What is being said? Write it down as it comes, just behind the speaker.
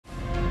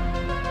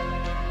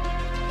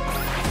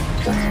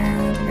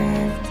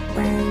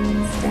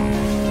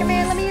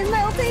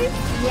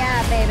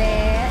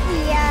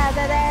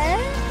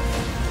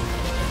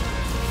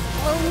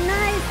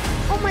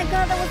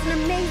was an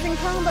amazing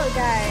combo,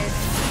 guys.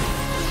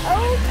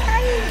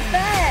 Okay,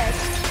 bet.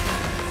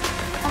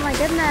 Oh my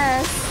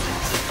goodness.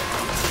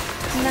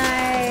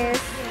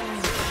 Nice.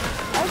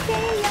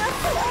 Okay,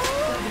 Yasuo.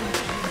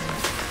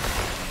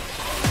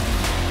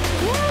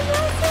 Yeah,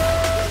 Yasuo.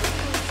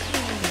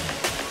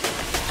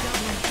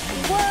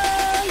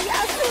 Whoa,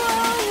 Yasuo,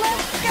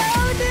 let's go,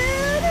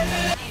 dude.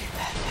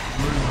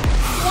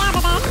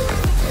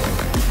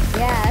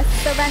 Yeah,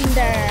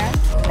 surrender.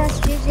 That's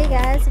GG,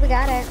 guys. We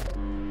got it.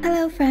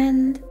 Hello,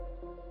 friend.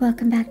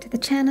 Welcome back to the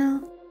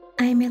channel.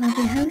 I am your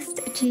lovely host,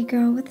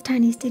 G-Girl with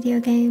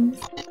TINYSTUDIO.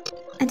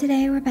 And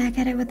today we're back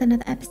at it with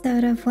another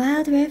episode of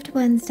WILDRIFT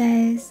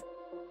Wednesdays.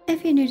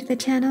 If you're new to the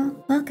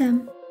channel,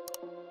 welcome.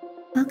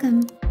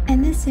 Welcome.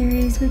 In this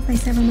series, we play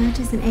several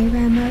matches in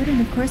ARAM mode,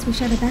 and of course we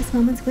share the best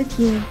moments with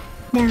you.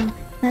 Now,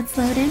 let's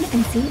load in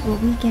and see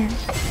what we get.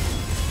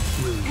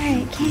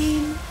 Alright,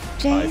 Kane,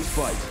 Jace. I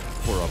fight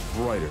for a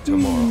brighter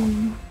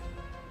tomorrow.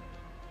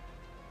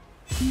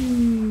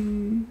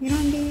 You don't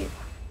want to be...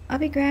 I'll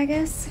be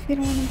Gragas if you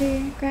don't want to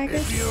be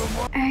Gragas.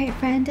 Alright,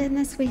 friend, in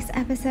this week's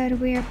episode,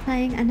 we are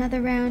playing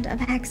another round of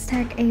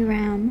Hextech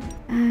ARAM.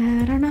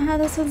 I don't know how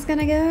this one's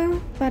gonna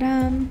go, but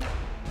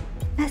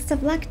best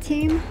of luck,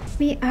 team.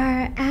 We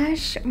are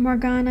Ashe,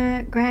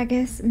 Morgana,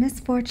 Gragas, Miss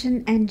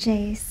Fortune, and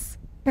Jace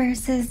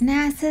versus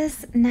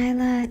Nasus,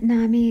 Nyla,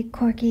 Nami,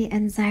 Corki,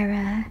 and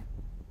Zyra.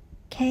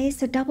 Okay,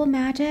 so double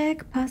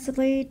magic,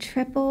 possibly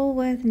triple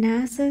with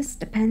Nasus,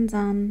 depends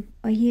on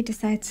what he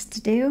decides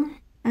to do.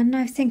 I don't know,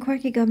 I've seen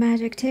Corki go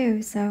magic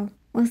too, so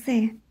we'll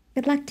see.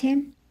 Good luck,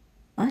 team.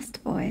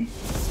 Lust boy.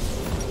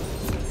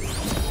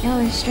 Oh,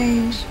 it's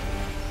strange.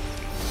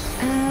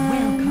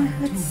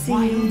 Let's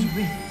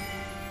see.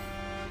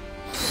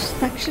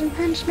 Suction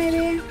punch,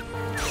 maybe?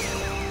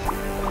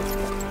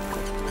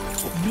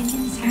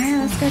 Alright,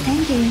 let's go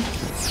tanky.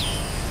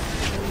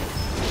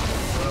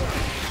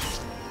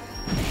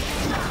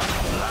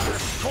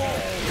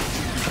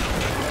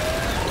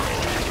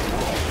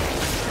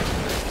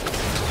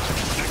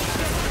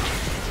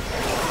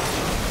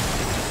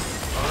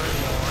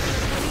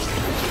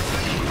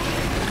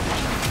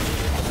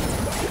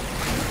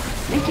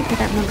 Thank you for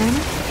that,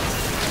 Morgana.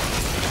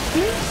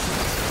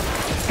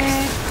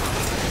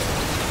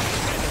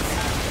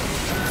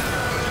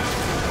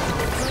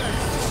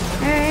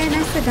 Alright,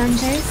 nicely done,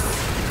 Chase.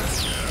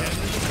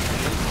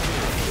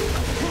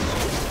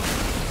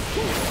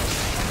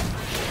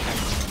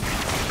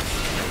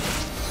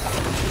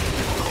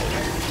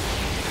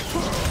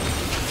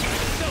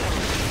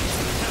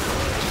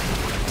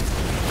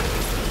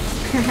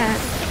 Haha.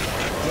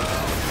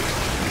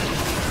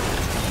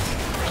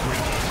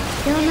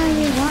 You don't know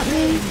you want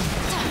me?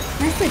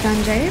 Nicely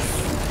done, Jace.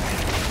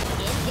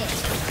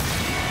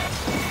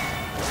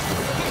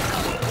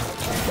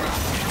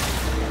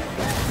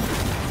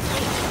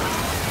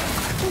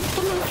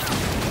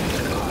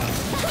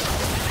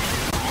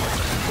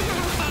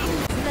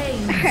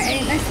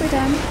 Alright, nicely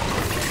done.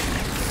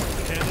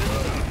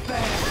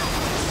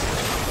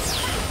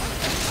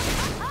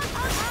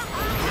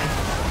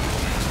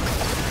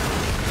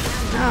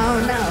 Oh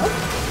no.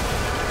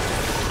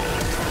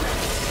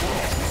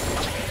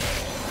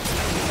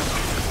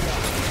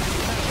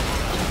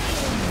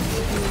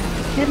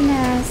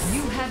 Goodness.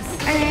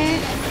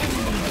 Alright.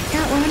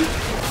 Got one.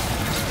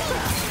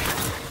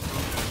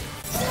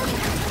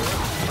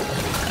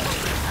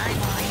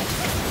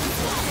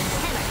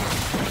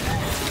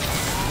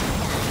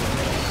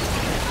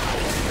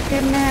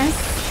 Goodness.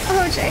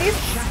 Oh,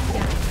 Jace.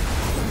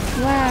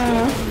 Wow.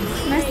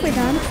 Nicely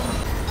done.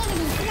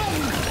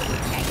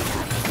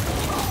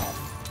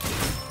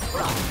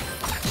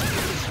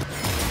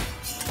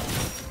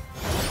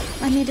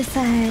 Let me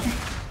decide.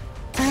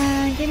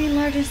 Give me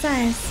larger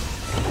size.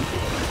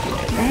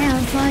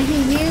 Damn, flying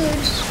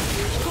huge.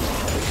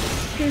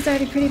 He was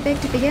already pretty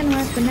big to begin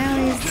with, but now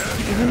he's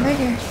even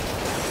bigger.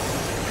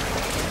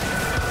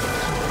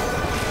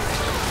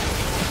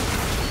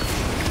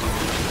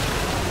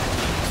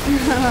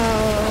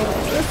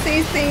 Oh, the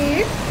CC.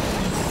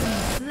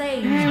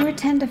 Alright, we're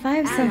 10 to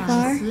 5 so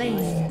far. So,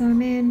 I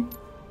mean,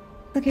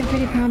 looking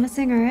pretty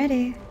promising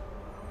already.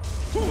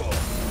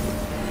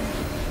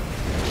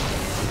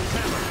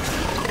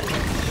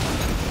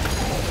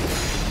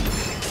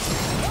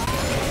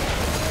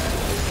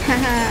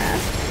 Haha.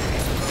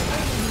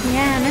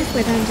 Yeah,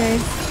 nicely done,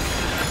 Jace.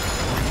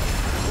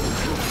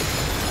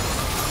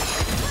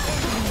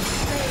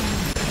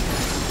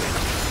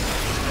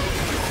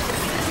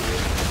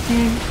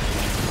 Dang.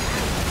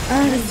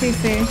 Oh, the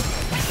CC.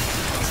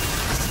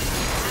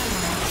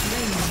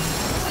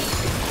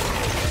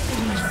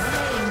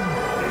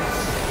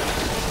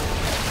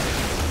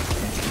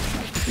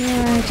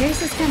 Yeah,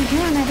 Jace is kind of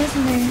killing it,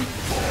 isn't he?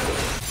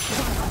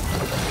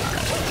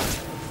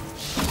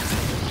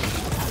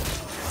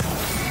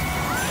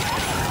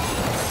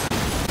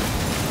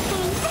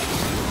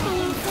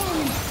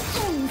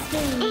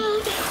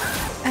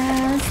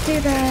 Let's do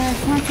the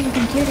quantum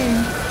computing.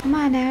 Come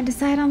on now,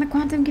 decide on the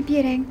quantum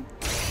computing.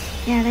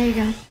 Yeah, there you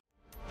go.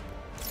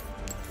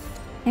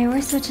 Hey,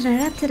 we're switching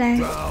it up today.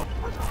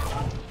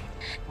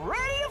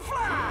 Ready to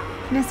fly!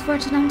 Miss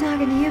Fortune, I'm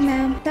talking to you,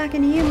 ma'am.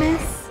 Talking to you,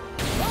 miss.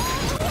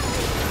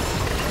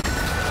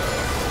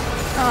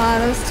 Aw,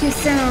 that was too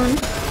soon.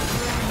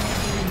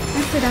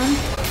 That's it done.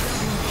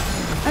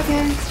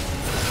 Okay.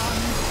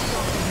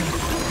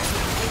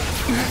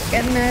 Oh,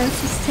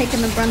 goodness, he's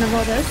taking the brunt of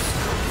all this.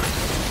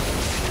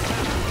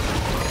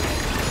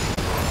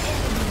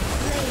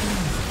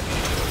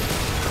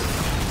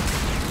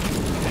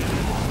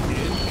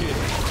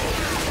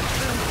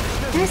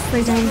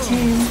 Nicely done,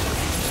 team.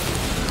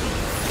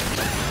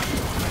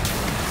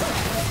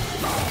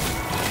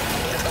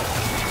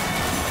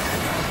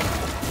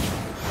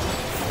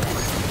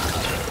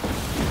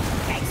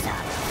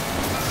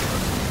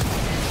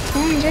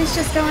 Dang, Jake's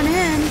just going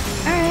in.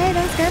 Alright,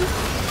 that's good.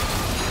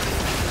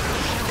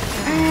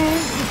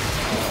 Alright.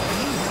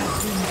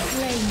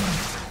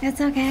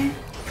 It's okay.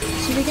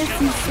 Should we get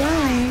some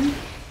slowing?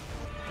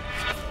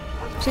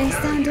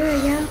 Jace, don't do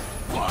it, yo.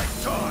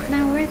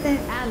 Not worth it.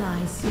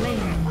 Ally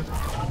slain.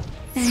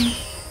 Dang.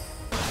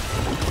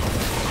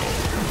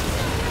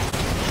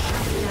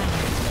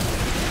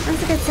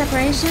 That's a good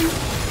separation.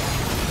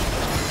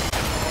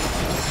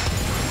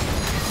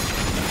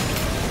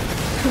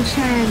 I'm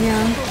trying,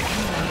 yo.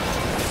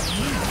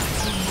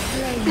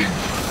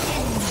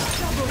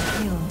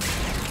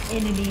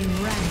 Enemy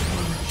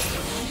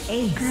rampage.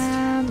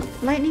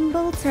 Ace. Lightning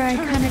bolts or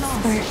iconic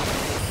spark?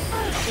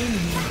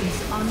 Enemy is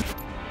on.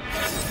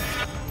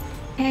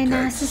 Hey,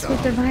 Nasus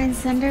with Divine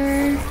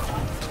Thunder.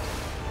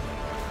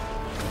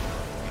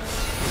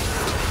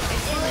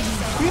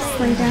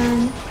 Nicely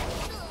done.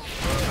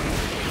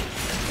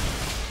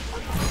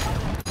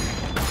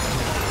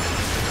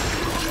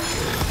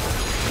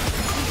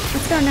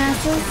 Let's go,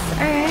 Nasus.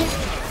 Alright.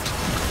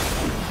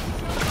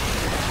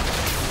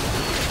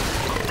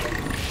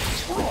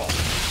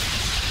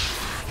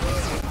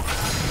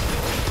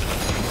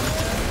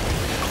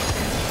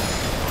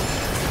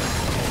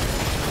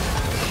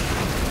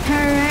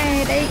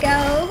 Alright, there you go.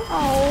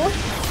 Oh.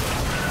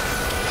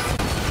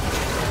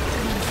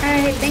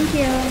 Alright, thank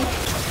you.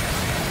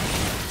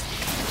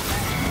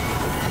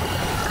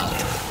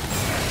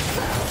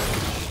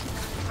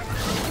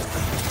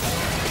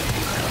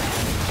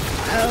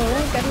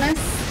 Oh, goodness.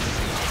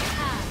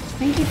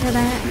 Thank you for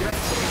that.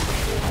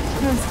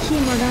 That was key,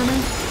 Morgana.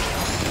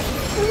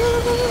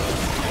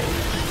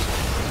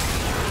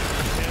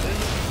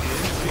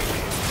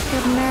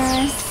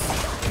 Goodness.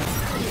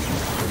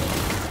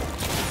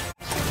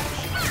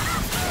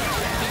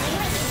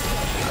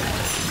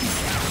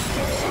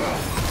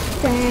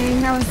 Dang,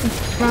 that was the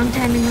wrong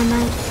timing on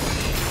that.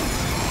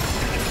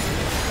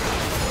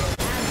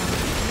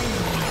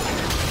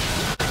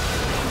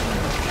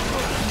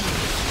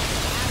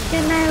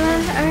 Good, Nyla.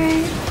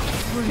 Alright.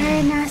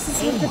 Alright, Nasus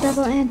with the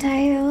double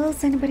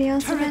anti-heals. Anybody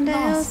else with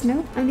anti-heals?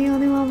 Nope. I'm the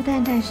only one with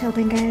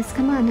anti-shielding, guys.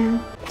 Come on now.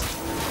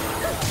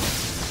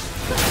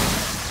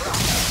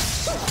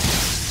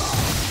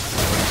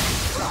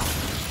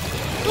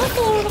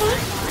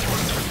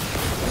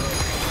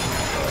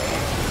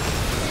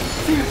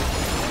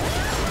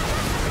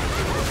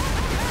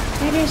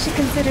 Maybe I should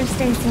consider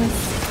stasis.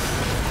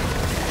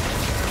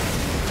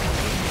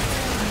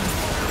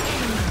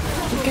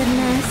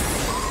 Goodness.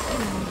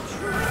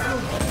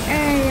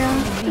 There you go.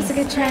 That's a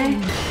good try.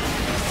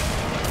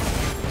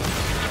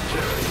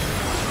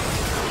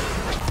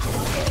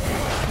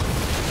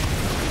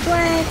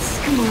 What?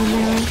 Come on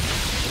now.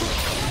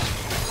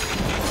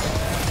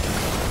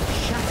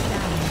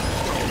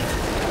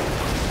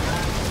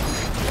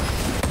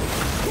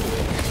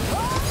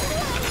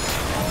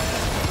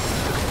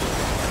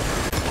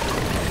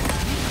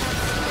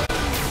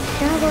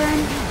 Goblin.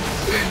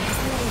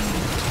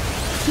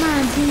 Come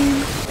on, team.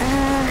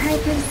 High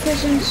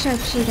precision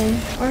sharpshooter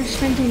or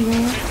shrinking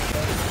ray.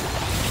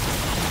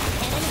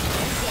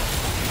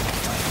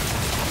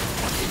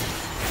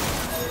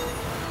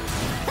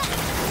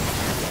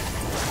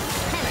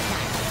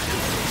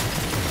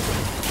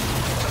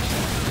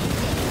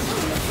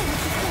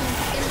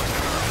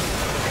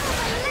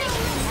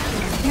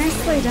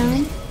 Nicely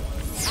done.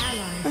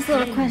 That's a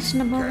little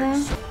questionable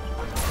though.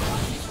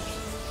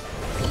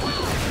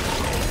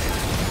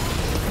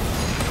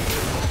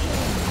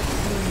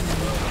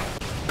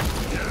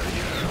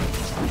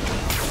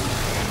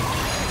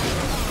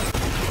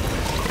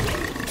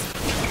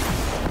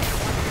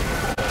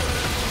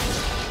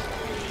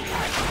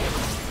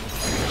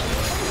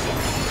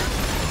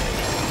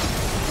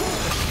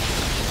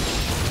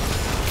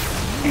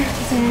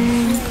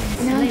 Dang.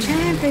 No, I'm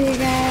trying for you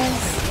guys.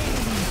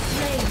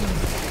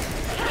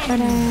 But,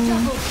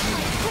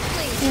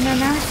 you know,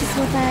 now it's just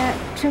with that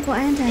triple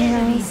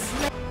anti-heals.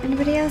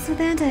 Anybody else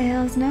with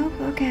anti-heals? Nope?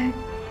 Okay.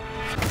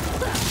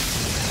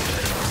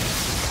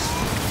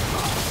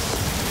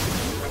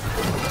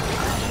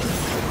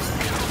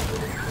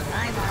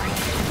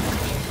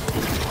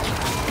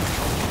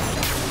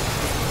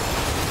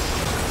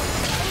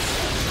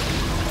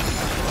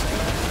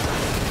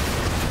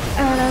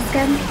 Oh, that was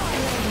good.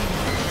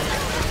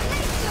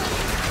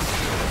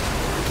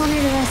 Only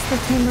the rest of the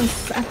team was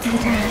up to the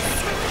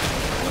task.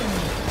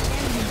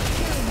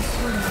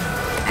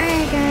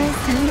 Alright guys,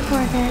 time to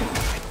forfeit.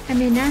 I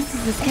mean,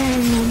 Nasus is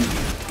carrying them.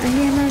 And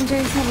he and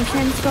Andres have the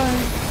same score.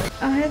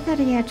 Oh, I thought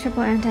he had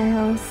triple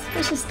anti-hulls.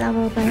 It's just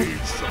double, but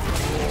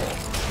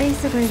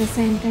basically the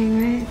same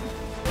thing, right?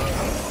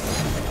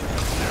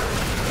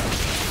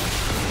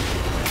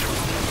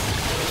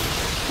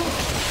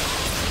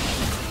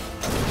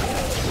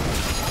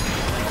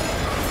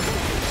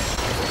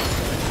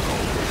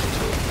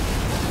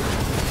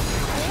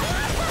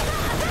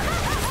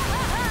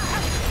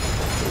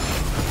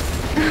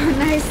 Oh,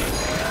 nice.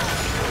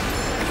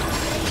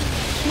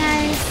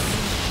 Nice.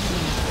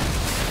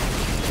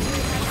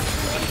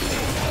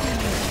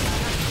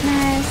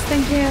 Nice,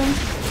 thank you.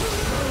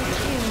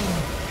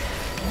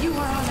 You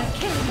are on a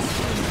killing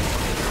spree.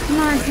 Come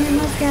on, team,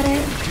 let's get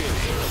it.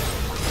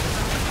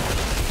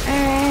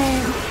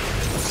 Alright.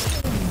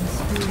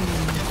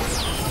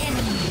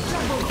 Enemy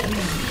double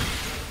kill.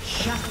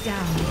 Shut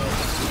down.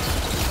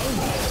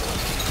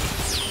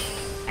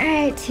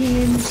 Alright,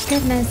 team.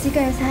 Goodness, you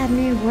guys had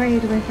me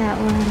worried with that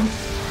one.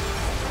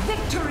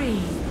 Victory.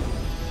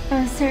 I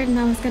was certain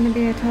that was going to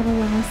be a total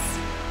loss.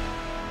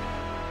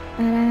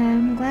 But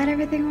I'm glad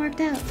everything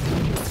worked out.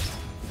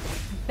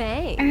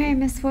 Bang. Alright,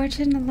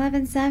 Misfortune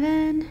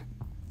 11-7.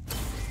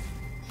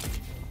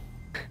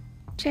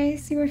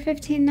 Chase, you were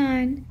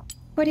 15-9.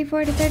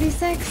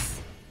 44-36.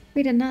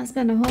 We did not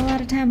spend a whole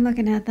lot of time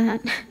looking at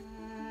that.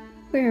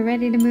 We were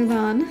ready to move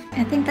on.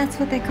 I think that's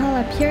what they call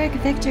a Pyrrhic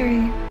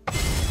victory.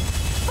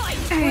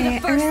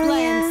 Alright,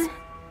 Aurelia.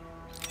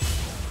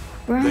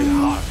 The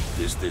Braum. heart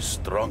is the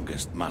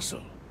strongest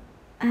muscle.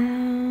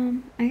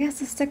 I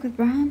guess I'll stick with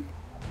Braum.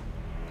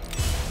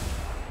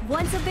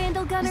 Once a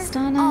Vandal Gunner,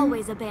 Tristana.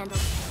 always a Vandal.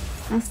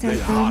 I'll stay with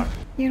The Braum. heart.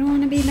 You don't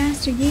want to be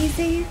Master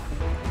Yeezy?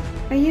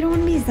 Or you don't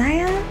want to be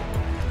Zaya?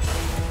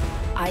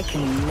 I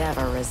can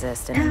never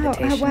resist an How,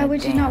 invitation why to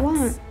would you not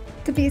dance. want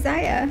to be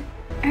Zaya?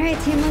 Alright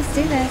team, let's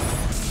do this.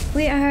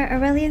 We are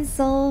Aurelian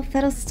Soul,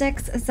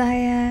 Fiddlesticks,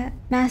 Zaya,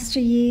 Master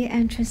Yi,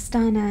 and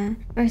Tristana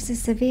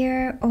versus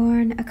Severe,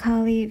 Ornn,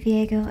 Akali,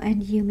 Viego,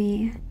 and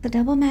Yumi. The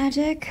double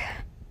magic,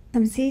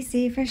 some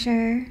CC for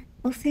sure.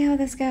 We'll see how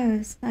this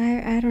goes.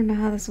 I don't know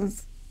how this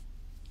one's...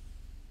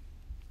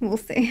 We'll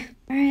see.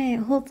 Alright,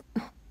 hold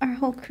our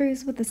whole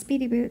cruise with the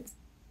speedy boots.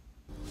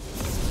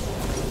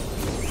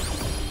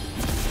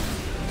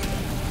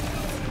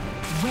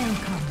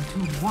 Welcome to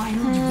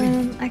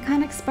WILDRIFT.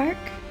 Iconic Spark?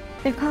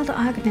 They're called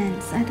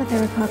augments. I thought they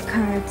were called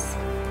cards.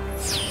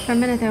 For a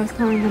minute I was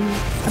calling them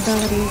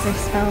abilities or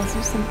spells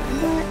or something.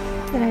 What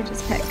did I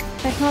just pick?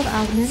 They're called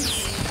augments.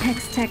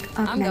 Hex tech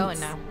augments. I'm going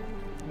now.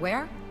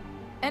 Where?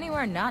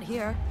 Anywhere not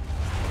here.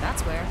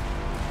 That's where.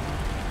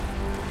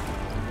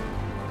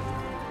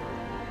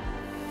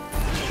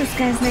 This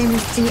guy's name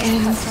is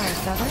DN. Sorry,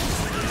 feathers?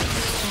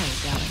 Sorry,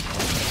 darling.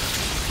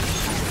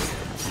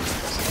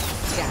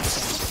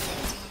 Gotcha.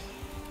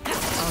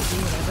 I'll do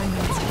whatever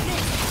needs to be.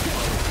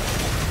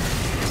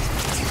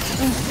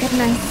 Oh,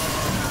 goodness.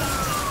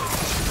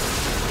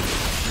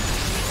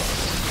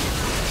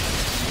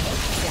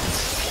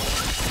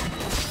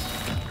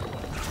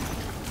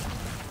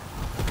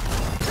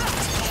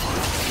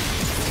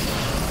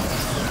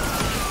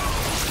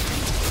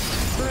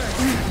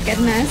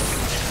 Goodness.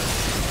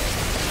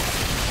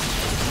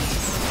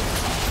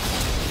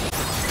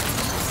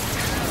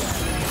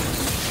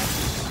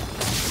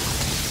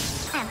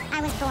 Oh,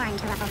 I was born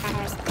to ruffle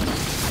feathers.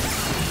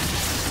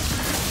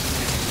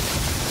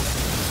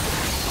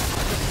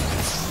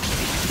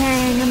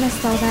 Dang, I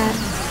missed all that.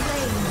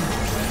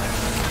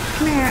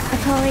 Come here,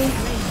 Akali.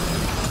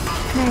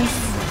 Nice.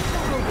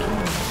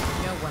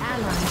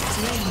 Ally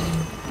slain.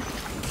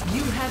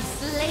 You have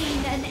slain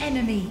an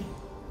enemy.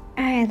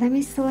 Alright, let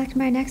me select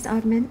my next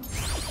augment.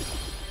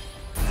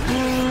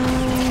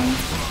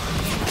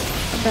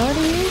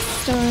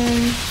 Abilities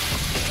or...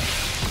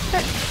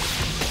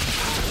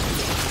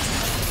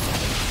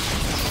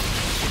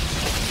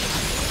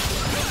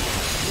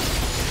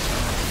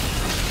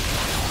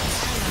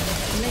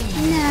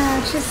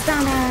 No,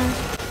 Tristana.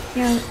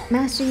 Yo,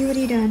 Master, you, what are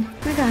you doing?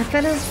 Oh my god,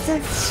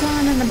 Fiddlesticks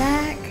chilling in the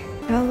back.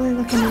 Probably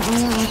looking at all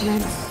the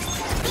augments.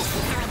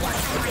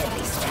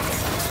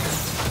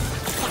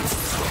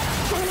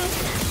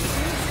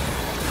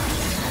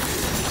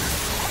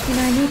 You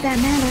know, I need that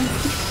mana.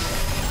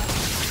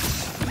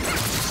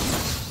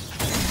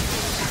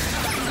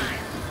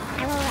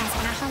 I will rest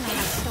when our homeland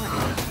is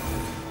restored.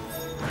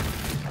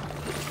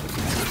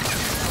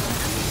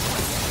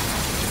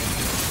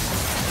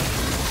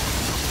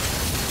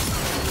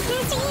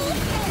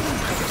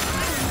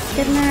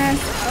 Goodness.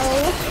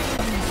 Oh.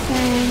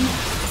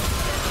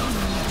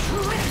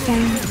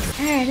 Dang.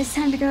 Alright, it's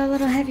time to go a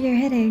little heavier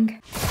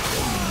hitting.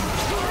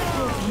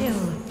 Kill.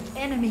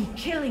 Enemy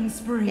killing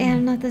spree. Yeah, I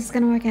don't know if this is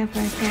gonna work out for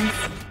us, guys.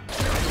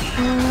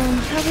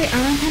 Probably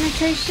armor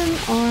penetration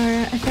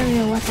or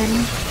ethereal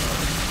weapon.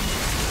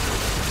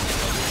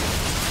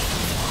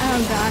 Oh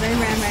god, I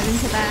ran right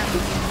into that.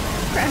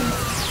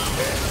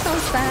 So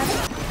sad.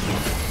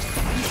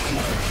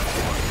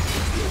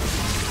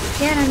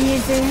 Get him,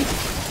 Yuzu.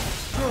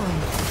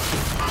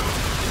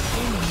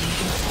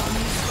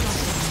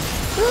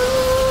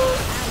 Ooh,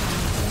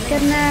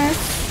 goodness.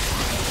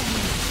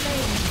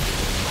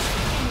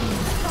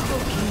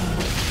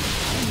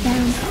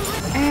 Down.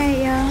 Alright,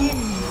 y'all.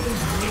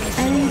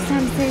 I think it's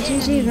time to say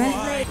GG, right?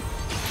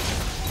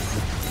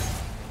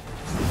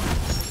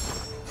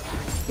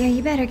 Yeah,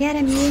 you better get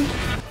him, you.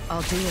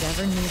 I'll do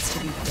whatever needs to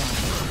be done.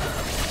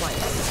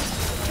 Twice.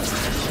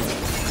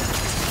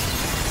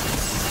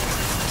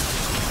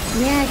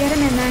 Yeah, get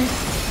him in there.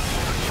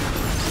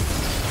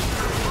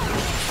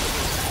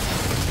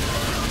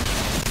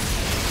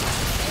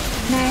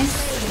 Nice.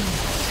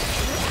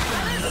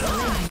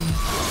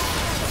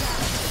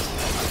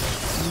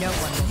 No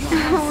one.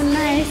 Oh,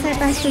 nice. I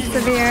busted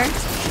severe.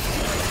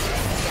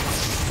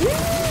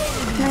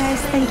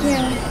 Nice, thank you.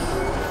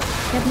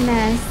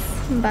 Goodness.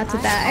 I'm about to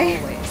die.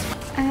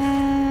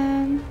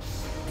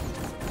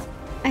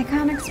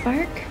 Iconic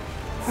Spark?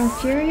 Or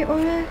Fury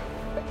Aura?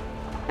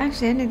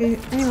 Actually, any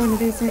one of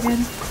these are good.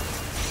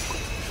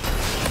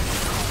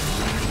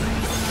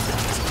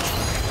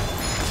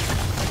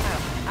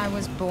 I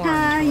was born.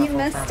 Ah, to you ruffle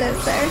missed it,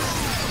 feathers. sir.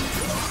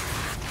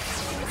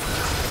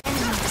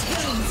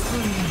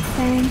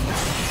 Dang.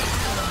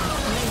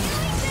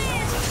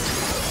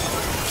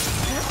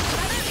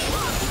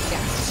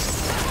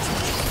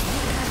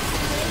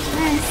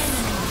 Nice.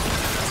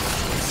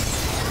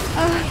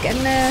 Oh,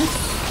 goodness.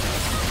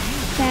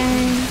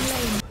 Dang.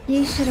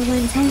 You should have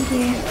went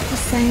tanky.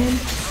 Just saying.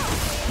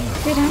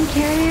 Dude, I'm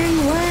carrying?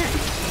 What?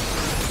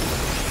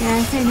 Yeah,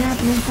 this ain't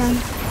happening, son.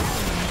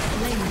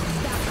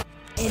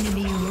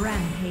 Enemy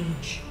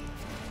rampage.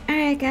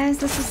 Alright, guys,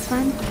 this was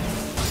fun.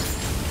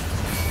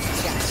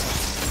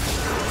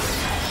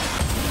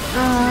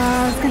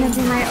 Oh, it's gonna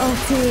be my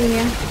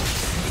ulti.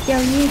 Yo,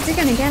 you're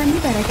gonna get him.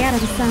 You better get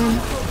him, son.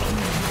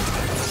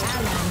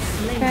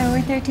 Bro,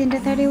 we're 13 to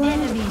 31? No,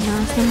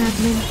 it's not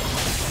happening.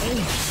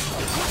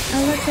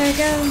 Oh, look, there it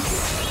goes.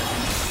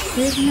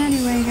 Losing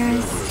anyway,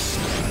 guys.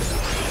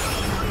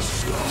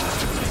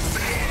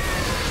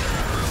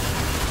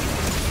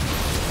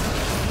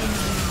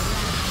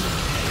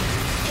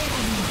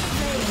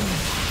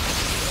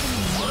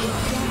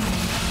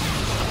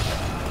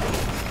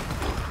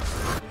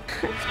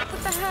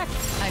 What the heck?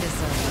 I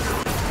deserve it.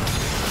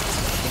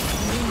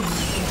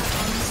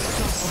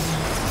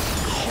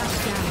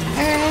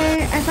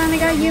 Alright, I finally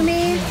got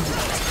Yumi.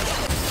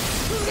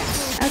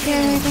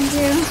 Okay, thank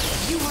you.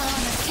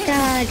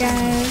 God,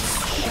 guys.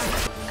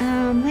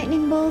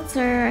 Lightning bolts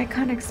or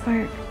iconic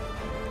spark?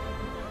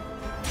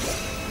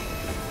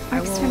 I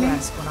Works will for me.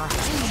 rest when our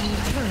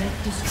Turret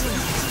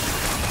destroyed.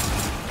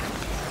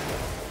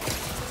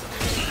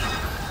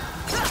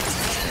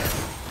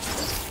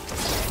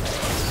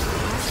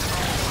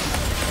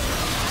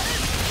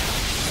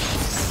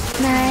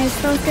 Nice,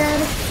 so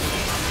good.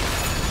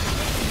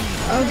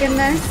 Oh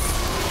goodness.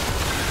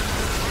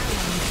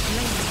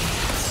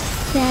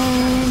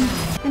 Dang.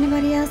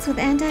 Anybody else with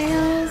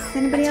anti-heals?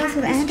 Anybody else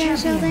with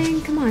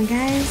anti-shielding? Come on,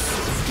 guys.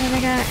 Yeah,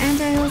 they got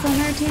anti-heals on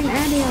our team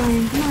and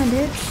healing. Come on,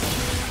 dude.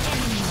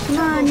 Come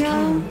on,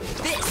 yo.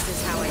 This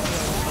is how I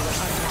deal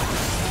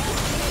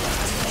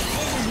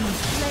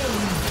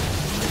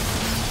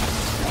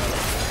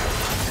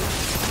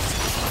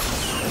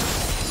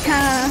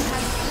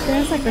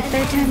That's like the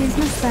third time he's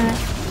missed that.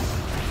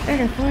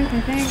 Third or fourth,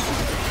 I think.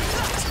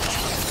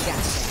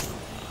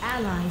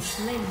 Ally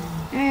slain.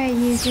 Alright,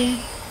 Yuji.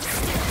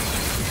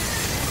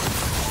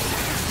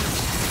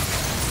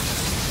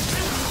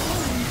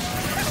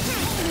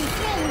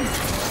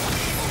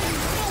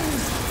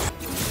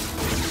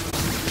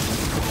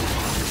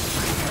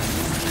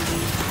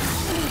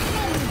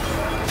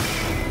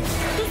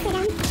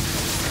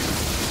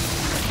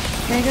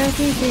 There goes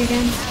Yuji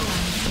again.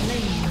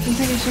 I'm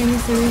pretty sure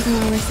he's the reason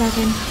why we're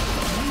second.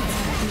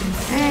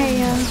 Alright,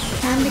 yo.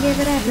 Time to give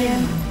it up, yo.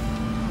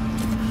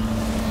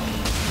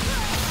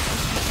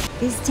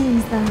 These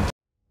teams, though.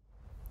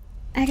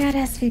 I got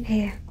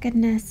SVP.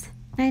 Goodness.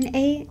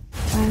 9-8.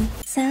 Wow.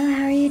 So,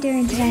 how are you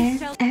doing today?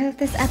 I hope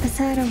this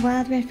episode of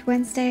WILDRIFT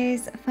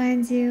Wednesdays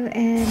finds you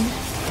in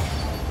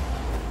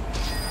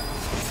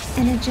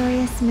a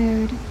joyous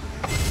mood.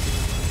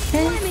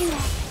 Fizz?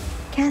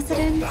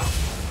 Cassidon?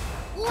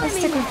 I'll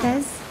stick with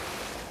Fizz.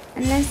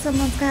 Unless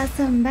someone's got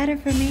something better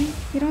for me.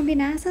 You don't be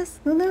Nasus,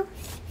 Lulu?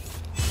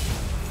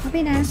 I'll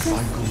be Nasus.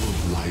 Cycle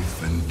of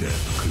life and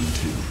death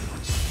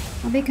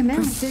continues. I'll be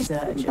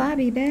Camille.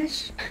 Bobby,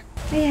 bish.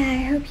 But yeah,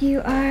 I hope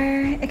you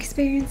are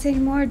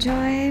experiencing more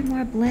joy,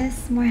 more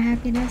bliss, more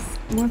happiness,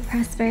 more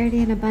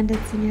prosperity and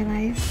abundance in your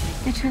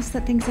life. I trust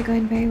that things are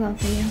going very well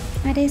for you.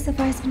 My day so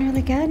far has been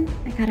really good.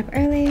 I got up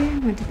early,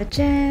 went to the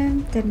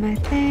gym, did my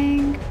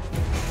thing.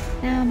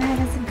 Now I'm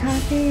having some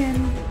coffee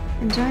and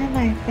enjoying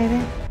life,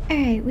 baby.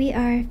 Alright, we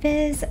are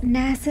Fizz,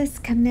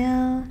 Nasus,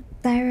 Camille,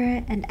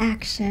 Zyra, and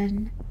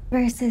Action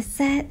versus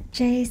Set,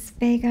 Jace,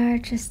 Veigar,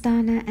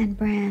 Tristana, and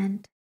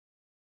Brand.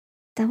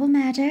 Double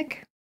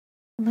magic,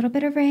 a little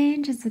bit of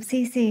range, and some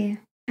CC.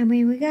 I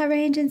mean, we got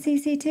range and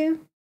CC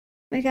too.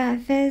 We got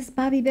Fizz,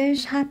 Bobby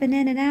Bish hopping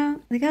in and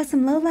out. We got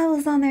some low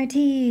levels on their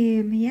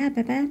team. Yeah,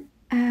 baby.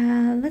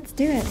 Let's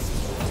do it.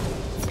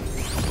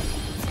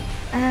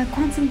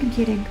 Quantum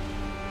computing.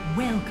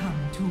 Welcome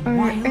to Or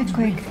Wild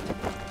earthquake.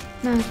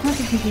 Rift. No,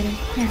 quantum computing.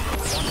 Yeah.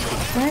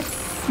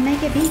 Let's Just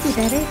make it easy,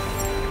 baby.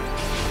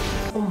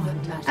 Oh,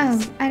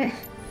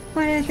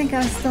 why did I think I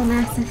was still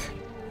massive?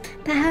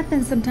 That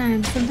happens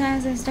sometimes.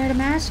 Sometimes I start a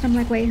match and I'm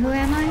like, wait, who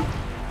am I?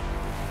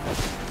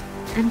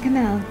 I'm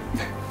Camille.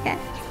 Okay.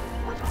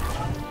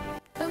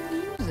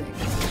 Amusing.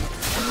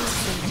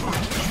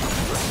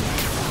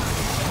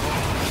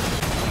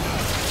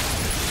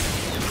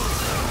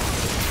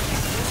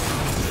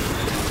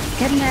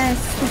 Goodness,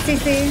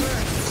 CC.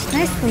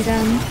 Nicely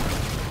done.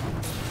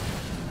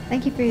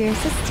 Thank you for your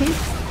assist too.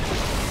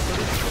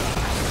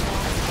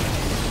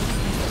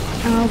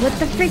 Oh, with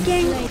the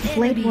freaking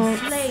blade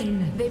waltz.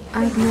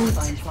 Augment.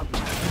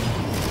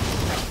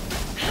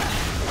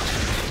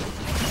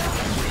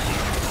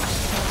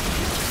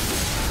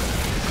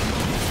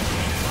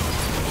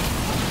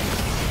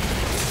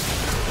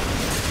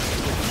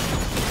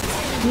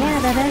 Yeah,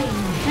 baby.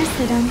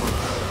 Nicely done.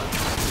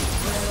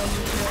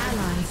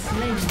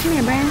 Come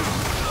here, Bran.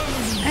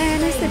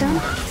 Nicely done.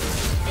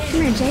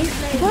 Come here, Jace.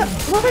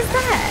 What was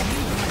that?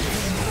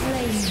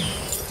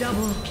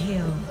 Double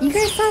kill. You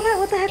guys saw that?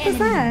 What the heck was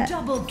that?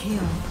 Double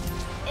kill.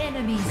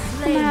 Enemy I'm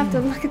slain. gonna have to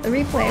look at the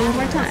replay one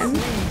more time.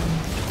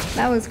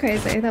 That was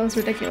crazy. That was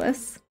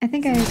ridiculous. I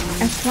think I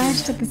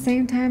flashed at the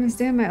same time as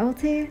doing my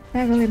ulti.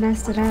 That really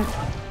messed it up.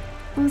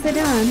 What was I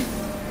doing?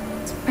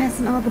 Just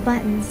pressing all the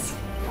buttons.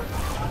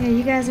 Yeah,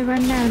 you guys are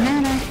running out of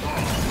mana.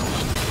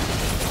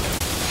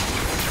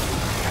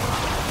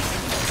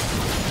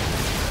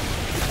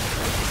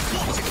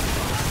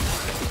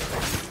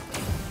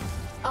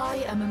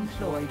 I am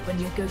employed when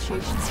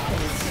negotiations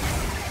fail.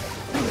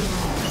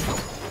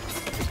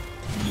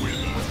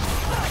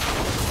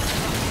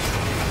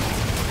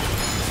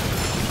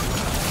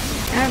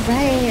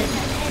 Alright.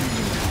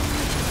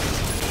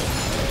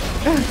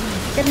 Oh,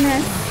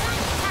 goodness.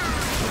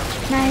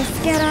 Nice,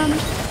 get him.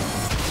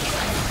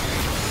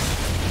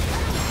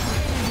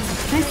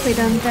 Nicely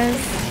done,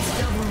 Fizz.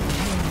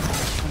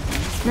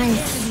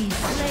 Nice.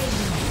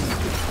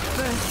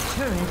 First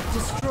turret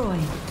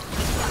destroyed.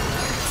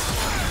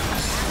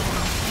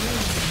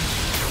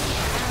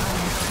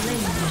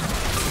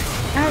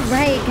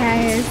 Alright,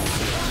 guys.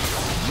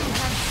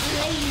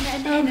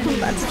 Oh, I'm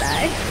about to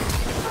die.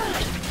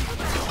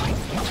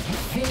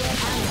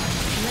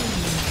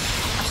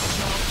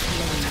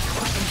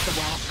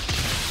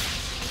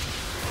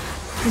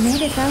 I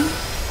made it though.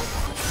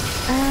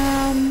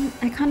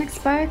 Iconic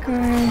Spark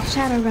or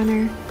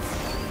Shadowrunner?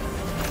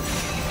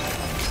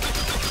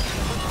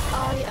 I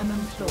am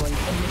employed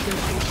when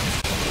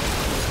negotiations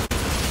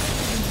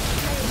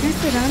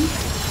Nicely done.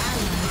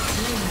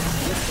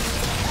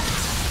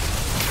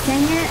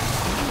 Dang it.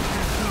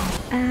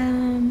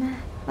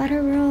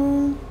 Butter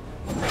roll.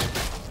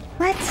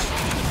 What?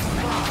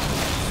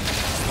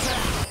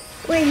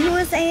 Wait, who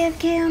was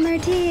AFK on their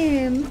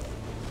team?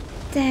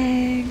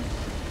 Dang.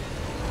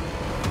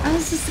 I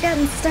was just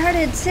getting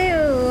started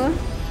too.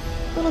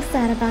 A little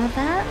sad about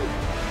that.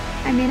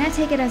 I mean, I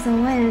take it as a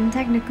win,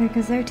 technically,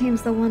 because their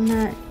team's the one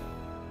that...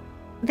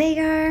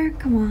 Veigar?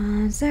 Come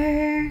on,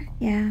 sir.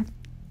 Yeah.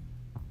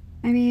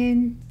 I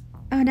mean...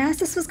 Oh,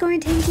 Nasus was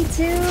going tanky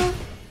too?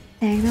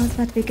 Dang, that was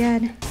about to be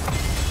good.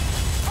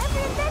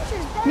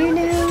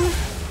 Nunu.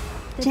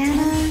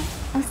 Janna.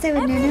 I'll stay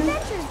with Nunu.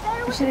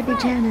 Or should it be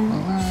Janna?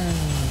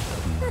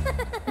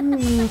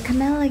 Ooh,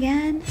 Camille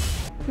again?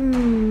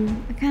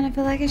 I kind of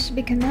feel like it should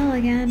be Camille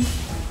again.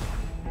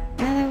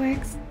 Yeah, that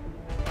works.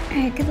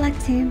 Alright, good luck,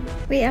 team.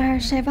 We are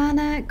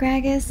Shyvana,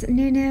 Gragas,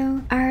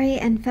 Nunu, Ari,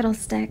 and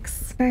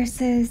Fiddlesticks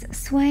versus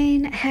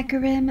Swain,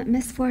 Hecarim,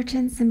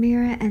 Misfortune,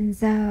 Samira, and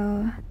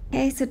Zoe.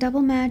 Okay, so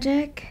double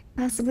magic,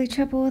 possibly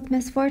triple with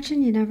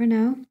Misfortune, you never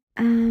know.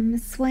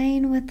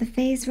 Swain with the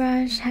Phase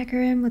Rush,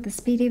 Hecarim with the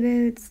Speedy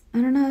Boots. I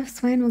don't know if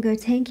Swain will go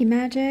tanky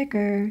magic,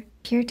 or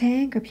pure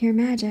tank, or pure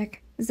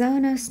magic. Zoe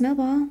no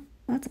Snowball,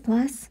 that's a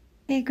plus.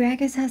 Okay,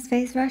 Gragas has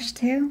Phase Rush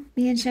too.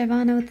 Me and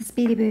Shyvana with the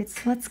Speedy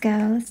Boots. Let's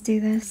go, let's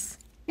do this.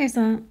 Here's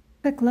a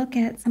quick look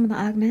at some of the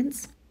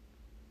augments.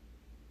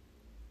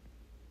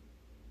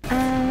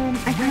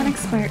 Iconic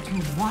Spark,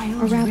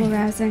 or Rabble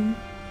Rousing.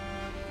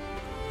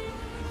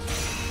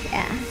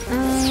 Yeah,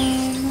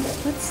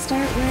 let's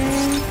start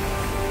with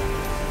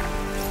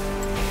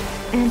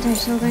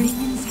anti-shielding.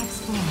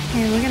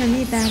 Okay, we're gonna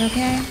need that,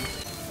 okay?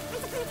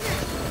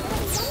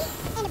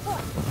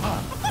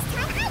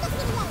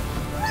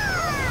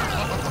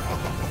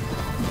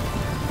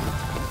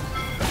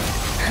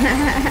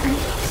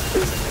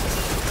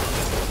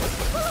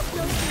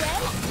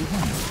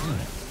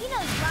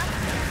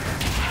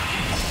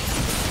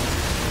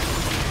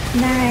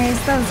 Nice,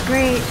 that was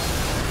great.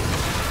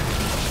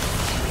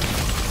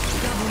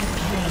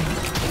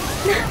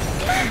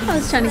 I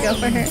was trying to go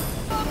for her.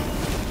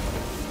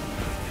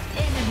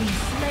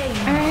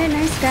 Alright,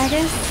 nice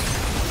Gragas.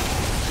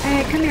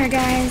 Alright, come here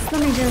guys.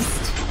 Let me just...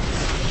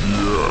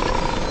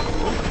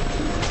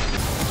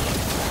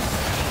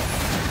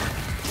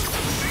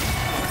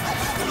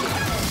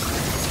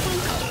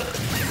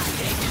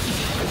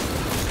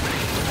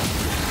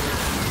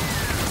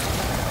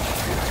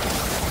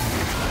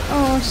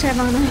 Oh,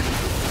 Shyvana.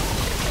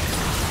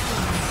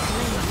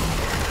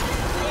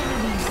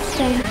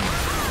 Dang.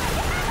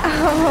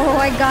 Oh,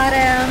 I got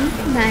him.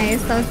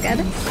 Nice, that was good.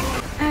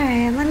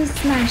 Alright, let me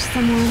smash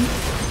someone.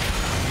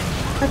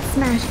 Let's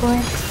smash, boy.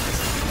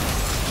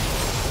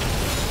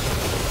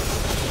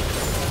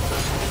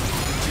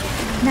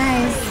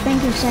 Nice,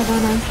 thank you,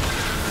 Shyvana.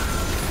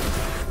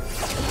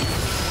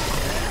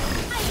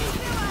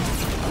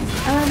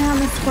 I love how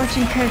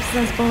Misfortune curves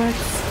those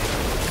bullets.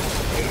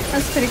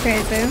 That's pretty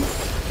crazy.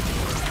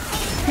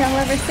 Y'all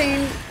ever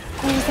seen,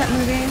 what was that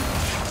movie?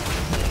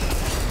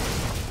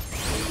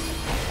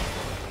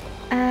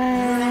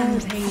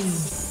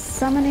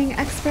 Summoning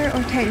Expert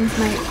or Titan's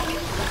Might?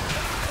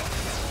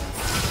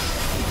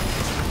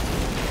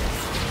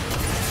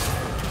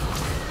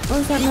 What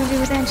was that movie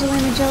with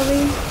Angelina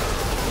Jolie?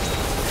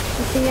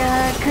 With the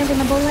curve in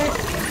the bullet?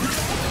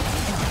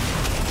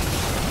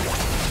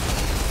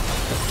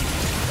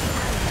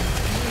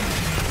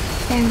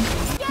 Dang.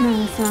 No,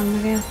 that's the wrong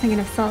movie. I was thinking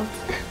of Salt.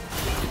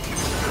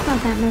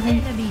 Not that movie.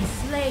 Enemy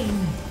slain.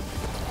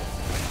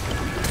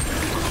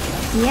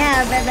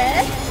 Yeah,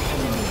 baby.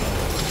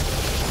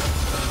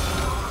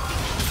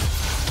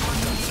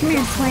 Come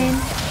here, Swain.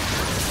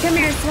 Come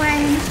here,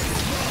 Swain.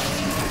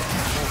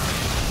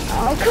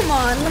 Oh, come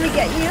on. Let me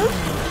get you.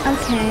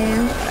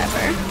 Okay,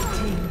 whatever.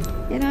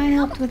 You know, I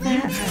helped with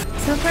that.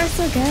 So far,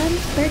 so good.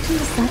 13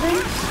 to 7.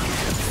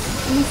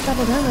 Almost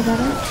doubled over,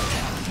 better.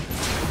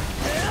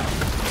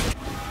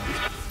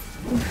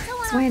 Oof,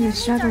 Swain is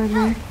struggling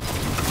there.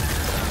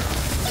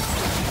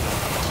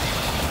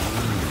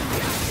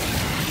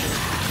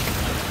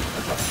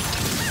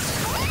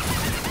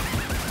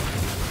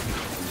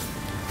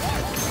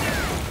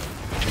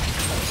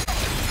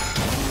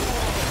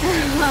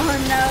 Oh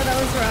no, that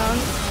was wrong.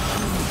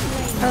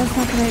 That was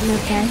not the right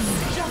move, guys.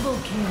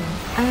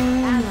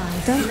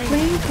 Don't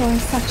blink or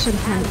suction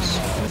punch.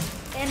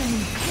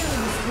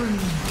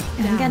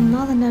 And I'm getting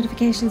all the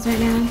notifications right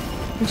now.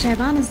 And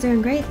Shyvana's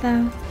doing great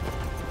though.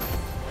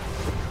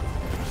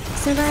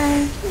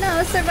 Survive.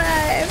 No,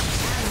 survive.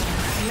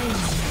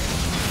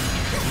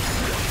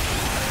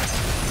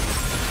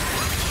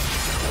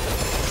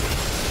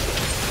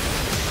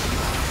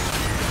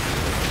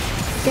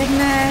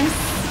 Goodness.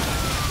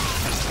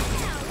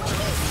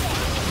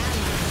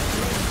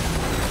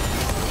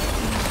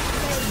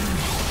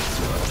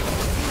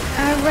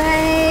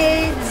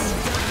 Alright!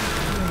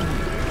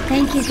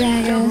 Thank you,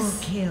 Gragas.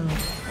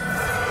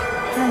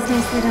 That was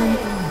nicely done.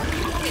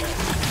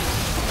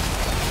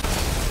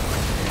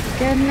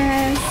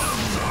 Goodness.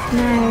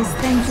 Nice,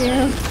 thank you.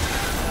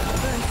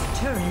 First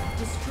turret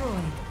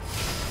destroyed.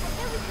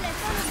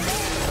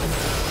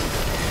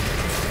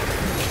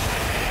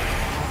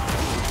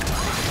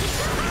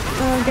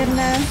 Oh,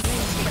 goodness.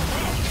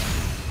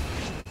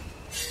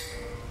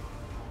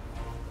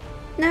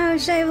 No,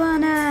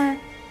 Shyvana!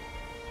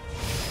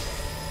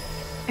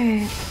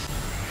 Alright.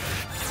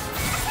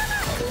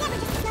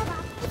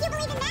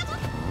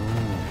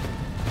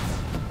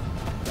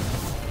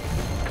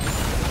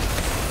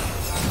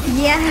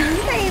 Yeah,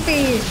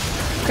 baby!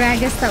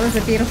 Gragas, that was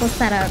a beautiful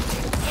setup.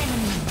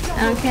 I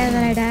don't care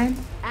that I died.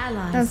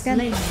 That was good.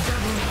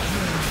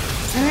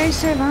 Alright,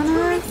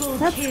 Shyvana,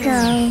 let's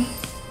go.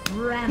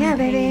 Yeah,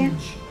 baby.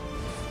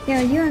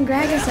 Yo, you and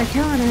Gragas are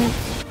killing it.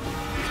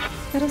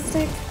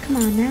 Fiddlestick, come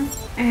on now.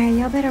 Alright,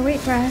 y'all better wait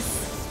for us.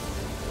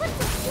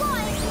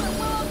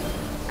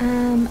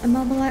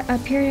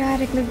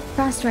 Periodically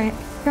frost wraith,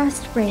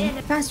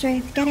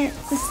 get it?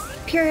 Just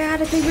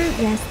periodically root,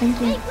 yes, thank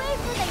you.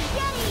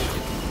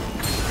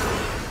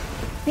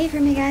 Wait for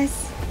me,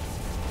 guys.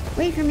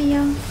 Wait for me,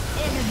 yo.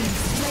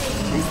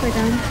 Nicely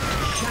done.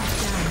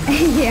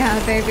 Yeah,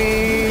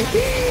 baby.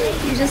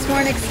 You just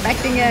weren't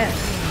expecting it.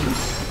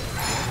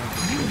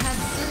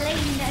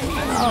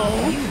 Oh,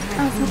 I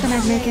was hoping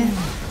I'd make it.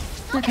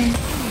 Okay.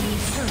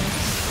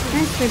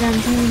 Nicely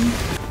done, team.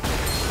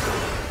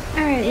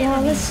 Alright,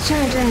 y'all, let's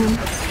charge in.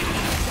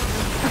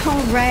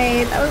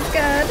 Alright, that was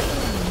good.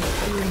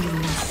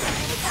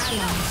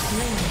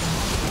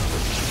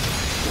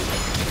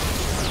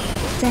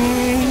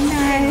 Dang,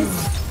 nice.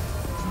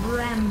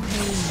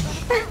 Rampage.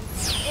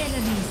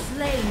 Enemy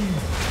slain.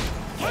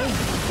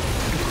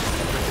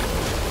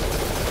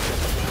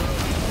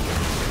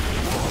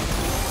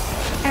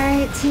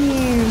 Alright,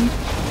 team.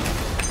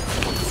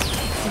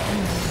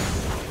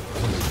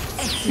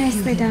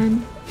 Nicely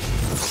done.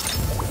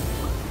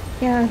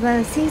 Yo,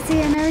 the CC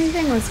and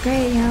everything was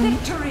great, yo.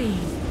 Victory.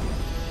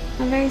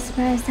 I'm very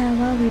surprised how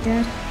well we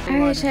did.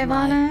 Alright,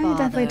 Shyvana, you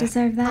definitely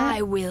deserve that.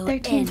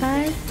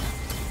 13-5.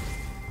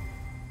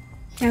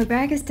 Yo,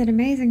 Gragas did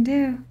amazing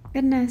too.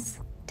 Goodness.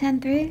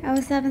 10-3. I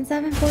was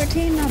 7-7.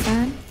 14. Not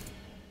bad.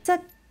 Is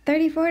that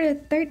 34 to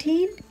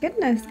 13?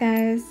 Goodness,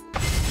 guys.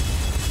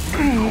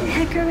 Alright,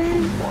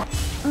 Hecarim.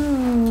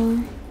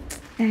 Oh.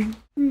 Dang.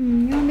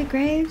 You want me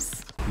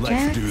Graves?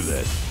 Let's do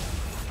this.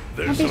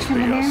 I'll be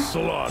trying here.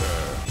 Slaughter.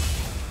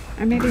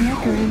 Or maybe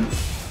Hecarim.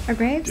 Or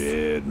Graves?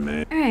 Dead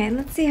man. Alright,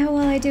 let's see how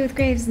well I do with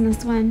Graves in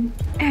this one.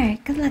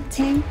 Alright, good luck,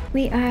 team.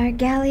 We are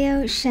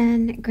Galio,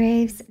 Shen,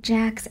 Graves,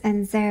 Jax,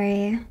 and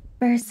Zeri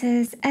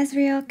versus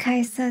Ezreal,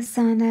 Kaisa,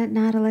 Sana,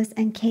 Nautilus,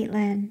 and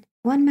Caitlyn.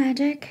 1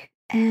 magic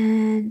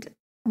and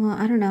Well,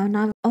 I don't know,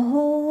 not a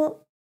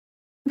whole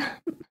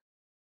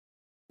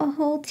a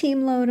whole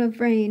team load of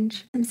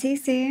range. And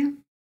CC,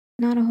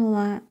 not a whole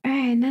lot.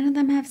 Alright, none of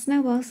them have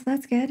snowballs, so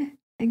that's good.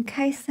 And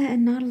Kaisa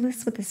and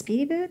Nautilus with the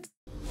speedy boots?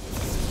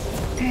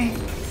 Alright.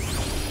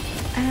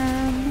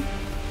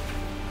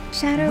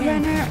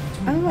 Shadowrunner.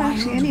 Oh,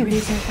 actually, any of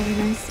these are pretty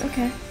nice.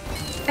 Okay.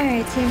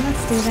 Alright, team,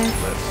 let's do this.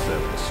 Let's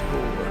settle the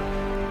score.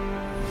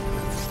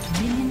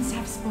 Minions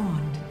have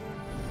spawned.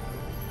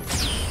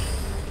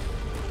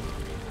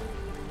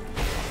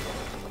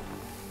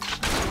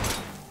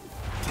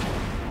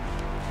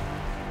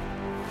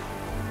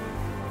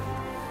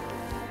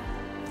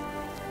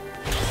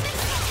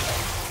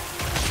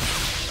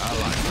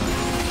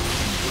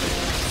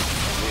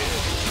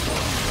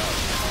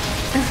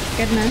 Oh,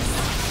 goodness.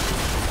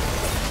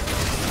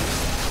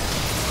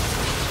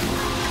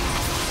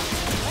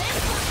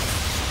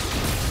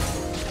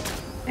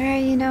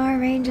 Alright, you know our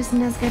range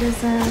isn't as good as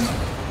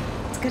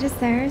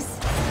theirs.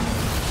 So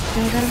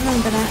I gotta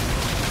remember that.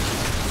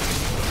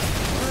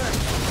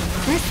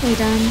 Nicely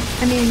done.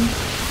 I mean,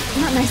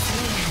 not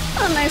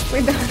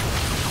nicely done.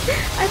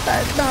 I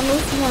thought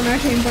Donald was on our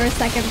team for a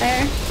second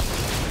there.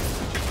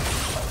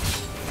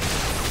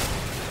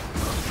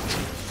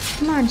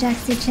 Come on,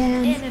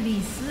 Jaxie-chan.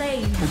 Enemy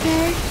slain.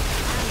 Okay.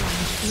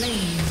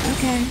 Slain.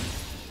 Okay.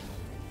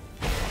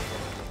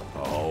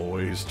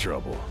 Always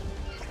trouble.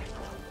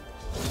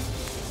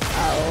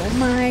 Oh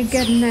my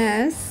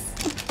goodness.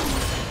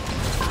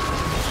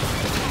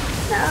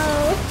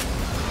 No.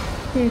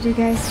 Dude, you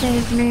guys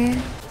saved me.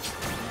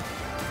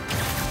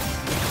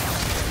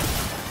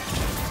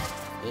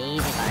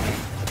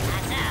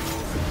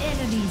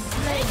 Enemy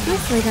slain.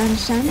 Nicely done,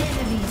 Shen.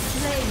 Enemy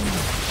slain.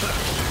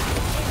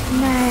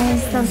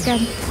 Nice, that was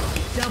good.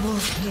 Double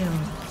kill.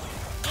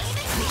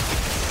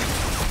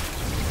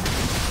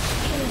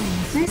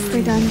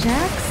 Nicely done,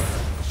 Jax.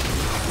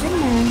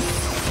 Goodness.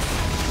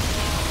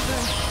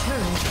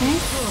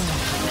 Nice.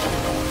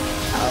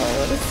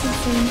 Oh, this is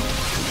insane.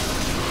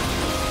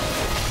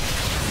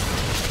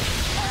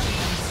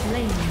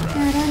 Slain.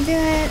 No, don't do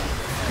it.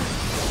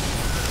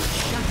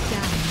 Shut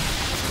down.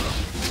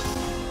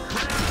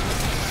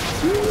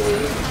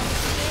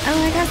 Oh,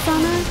 I got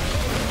Sana.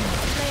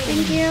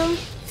 Thank you.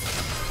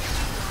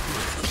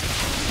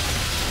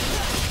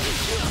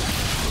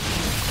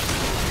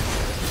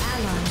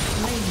 Ally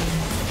slain.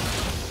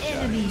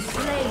 Enemy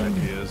slain.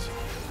 Is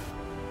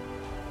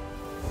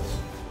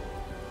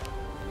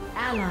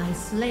Ally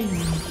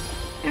slain.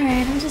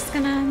 Alright, I'm just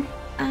gonna,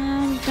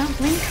 don't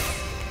blink.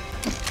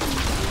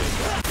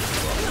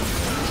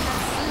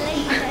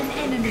 Slain an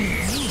enemy.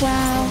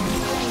 Wow.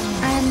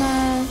 I'm,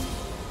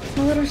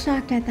 a little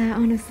shocked at that,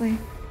 honestly.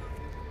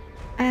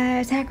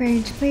 Attack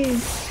range,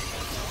 please.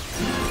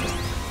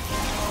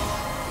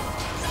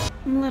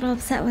 I'm a little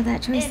upset with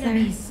that choice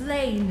Enemy there.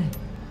 slain.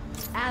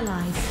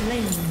 Ally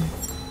slain.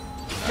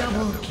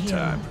 Double kill.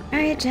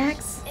 Alright,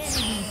 Jax.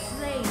 Enemy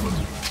slain.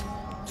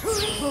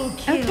 Triple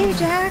kill. Okay,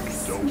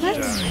 Jax. What?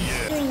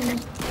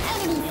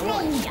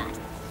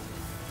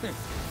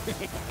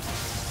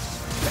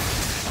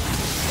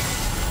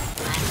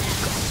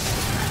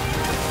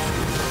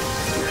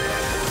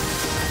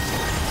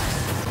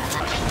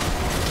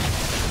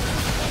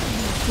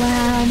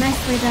 Wow,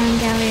 nicely done,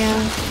 Galio.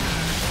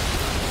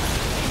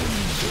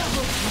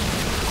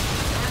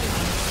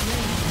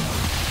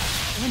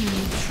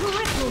 Enemy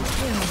triple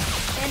kill.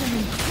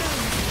 Enemy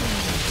double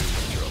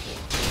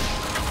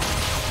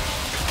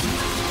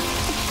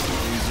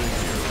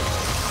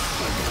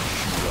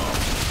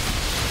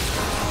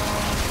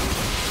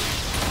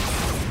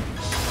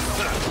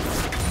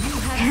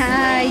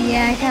Ah,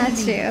 yeah, I got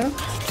you.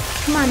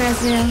 Come on,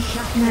 Ezreal.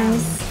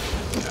 Nice.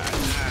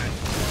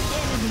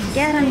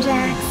 Get him,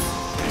 Jax.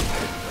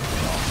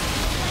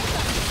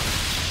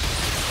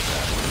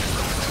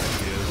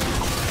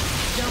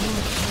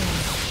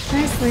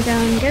 Nicely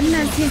done.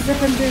 Goodness, he's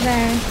zipping through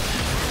there.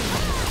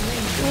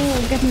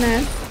 Oh,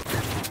 goodness.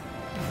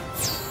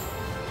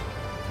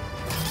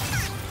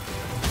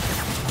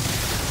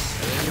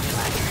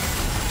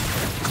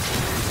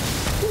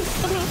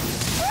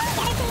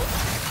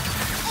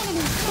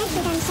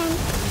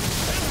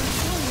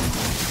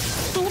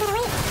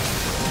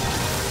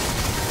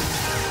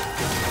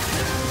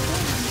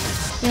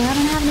 Yeah, I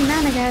don't have any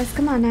mana, guys.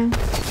 Come on now.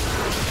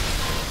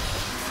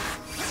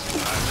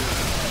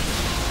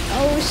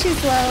 Oh,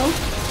 she's low.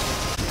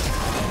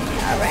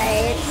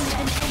 Alright.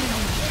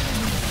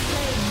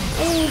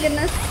 Oh,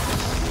 goodness.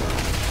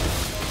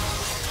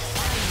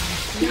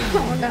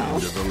 Oh, no.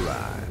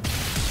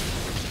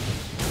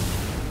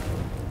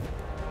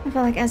 I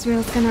feel like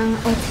Ezreal's gonna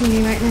ulti me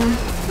right now.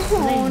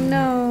 Oh,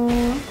 no.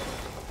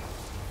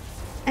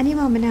 Any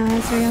moment now,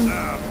 Ezreal.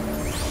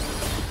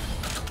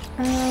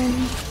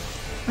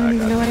 I don't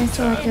even know what I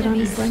selected,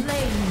 honestly.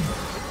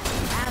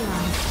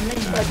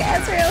 Look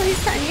at Ezreal,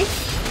 he's tiny.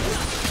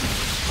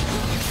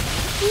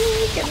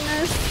 Oh,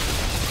 goodness.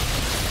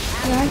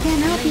 Well, I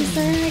can't help you,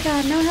 sir. I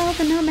got no health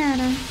and no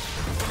mana.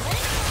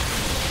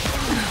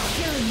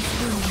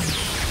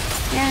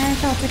 Yeah, I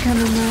felt it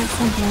coming though at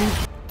some point.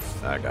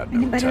 I got no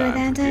Anybody with time for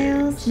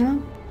anti-heals? games.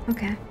 No?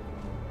 Okay.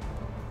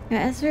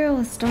 Got Ezreal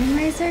with Storm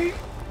Razor?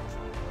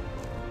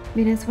 I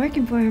mean, it's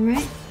working for him,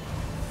 right?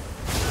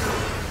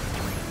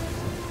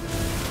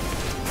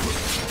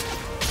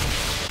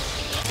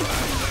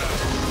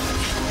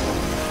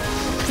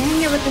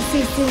 Dang it with the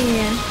CC.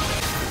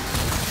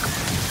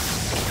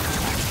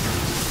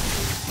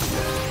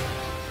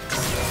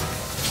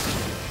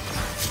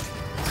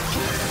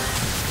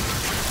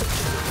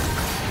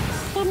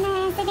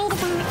 Goodness, the data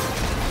back.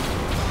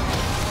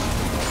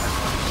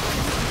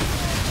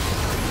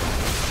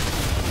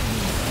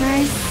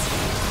 Nice.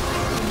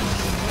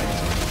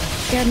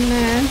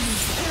 Goodness.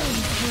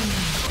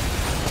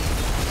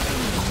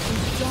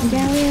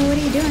 Gallia, what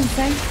are you doing,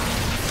 son?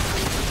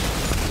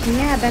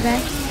 Yeah, baby.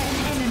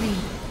 Enemy.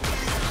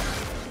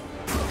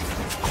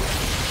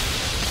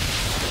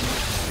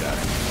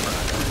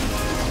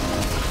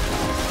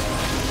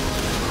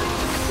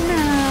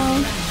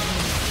 No.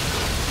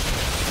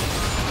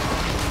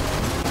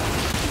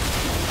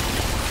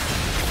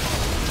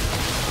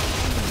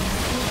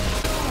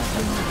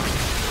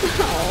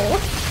 Oh.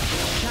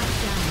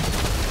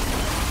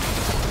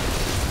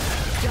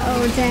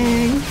 Oh,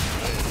 dang.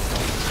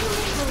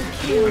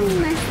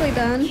 Nicely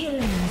done.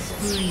 Killing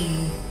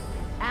spree.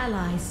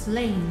 Ally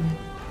slain.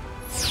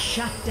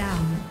 Shut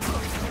down.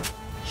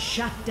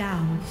 Shut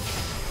down.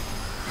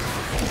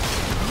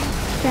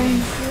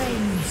 Dang.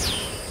 Slain.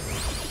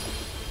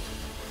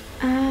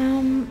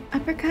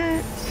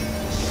 Uppercut.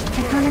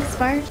 Iconic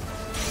spark.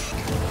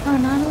 Oh,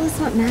 Nautilus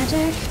went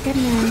magic?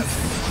 Goodness.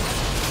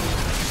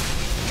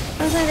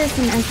 Those are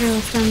some Ezreal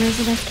with Storm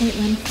Razor, that's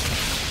Caitlyn.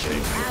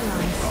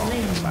 Ally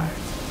slain.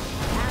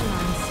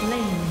 Ally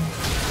slain.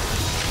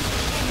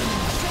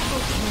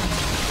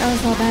 That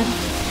was all bad.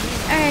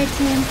 Alright,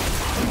 team.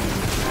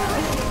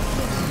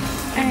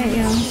 Alright,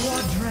 y'all.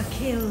 Quadra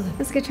kill.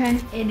 Let's go try.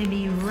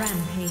 Enemy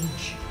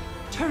rampage.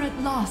 Turret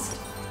lost.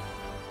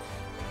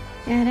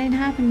 Yeah, it ain't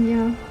happening,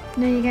 y'all. I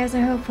know you guys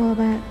are hopeful,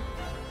 but...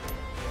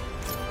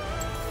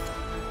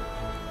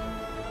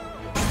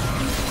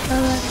 Oh,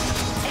 look.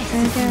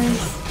 There it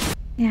goes.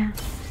 Yeah.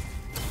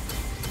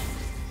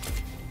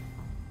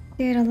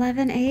 Dude,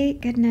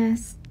 11-8?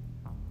 Goodness.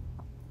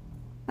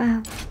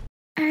 Wow.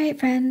 Alright,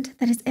 friend.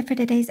 That is it for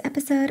today's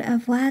episode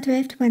of Wild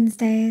Rift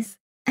Wednesdays.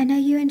 I know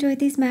you enjoyed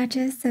these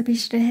matches, so be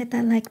sure to hit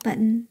that like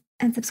button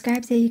and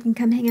subscribe so you can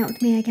come hang out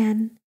with me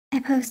again. I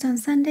post on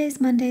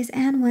Sundays, Mondays,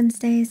 and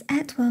Wednesdays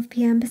at 12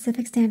 p.m.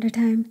 Pacific Standard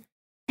Time,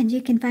 and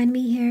you can find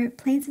me here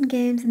playing some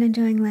games and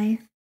enjoying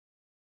life.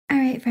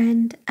 Alright,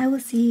 friend, I will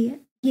see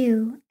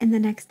you in the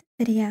next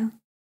video.